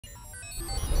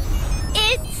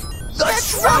It's The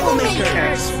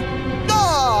Troublemakers!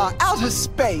 Ah, outer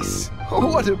space!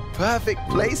 What a perfect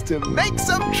place to make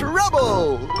some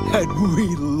trouble! And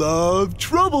we love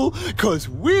trouble, 'cause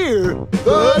we're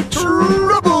the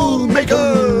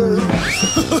Troublemakers!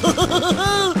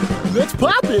 Let's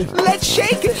pop it! Let's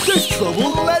shake it! There's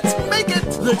trouble! Let's make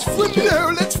it! Let's flip it!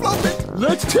 No, let's flop it!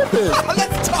 Let's tip it!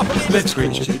 Let's topple it! Let's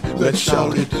screech it! Let's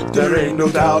shout it! There ain't no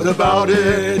doubt about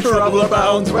it! Trouble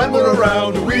abounds when we're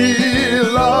around! We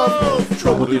love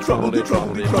trouble, trouble, trouble,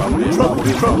 trouble, trouble, trouble, trouble,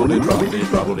 trouble,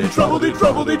 trouble,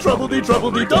 trouble,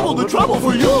 trouble, double the trouble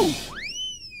for you!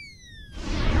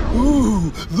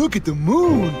 Ooh, look at the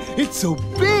moon! It's so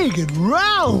big and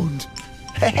round!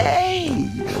 Hey!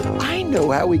 I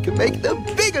know how we can make the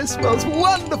biggest, most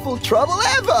wonderful trouble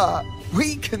ever!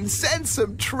 We can send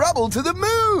some trouble to the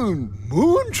moon!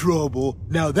 Moon trouble?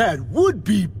 Now that would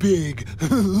be big!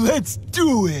 Let's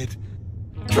do it!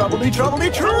 Trouble-y, trouble-y,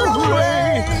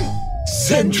 trouble-y!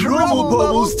 Send trouble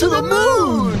bubbles to the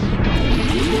moon!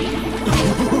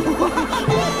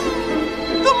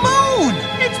 The moon!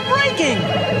 It's breaking!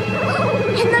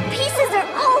 And the pieces are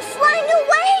all flying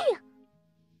away!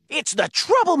 It's the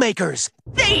Troublemakers!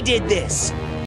 They did this!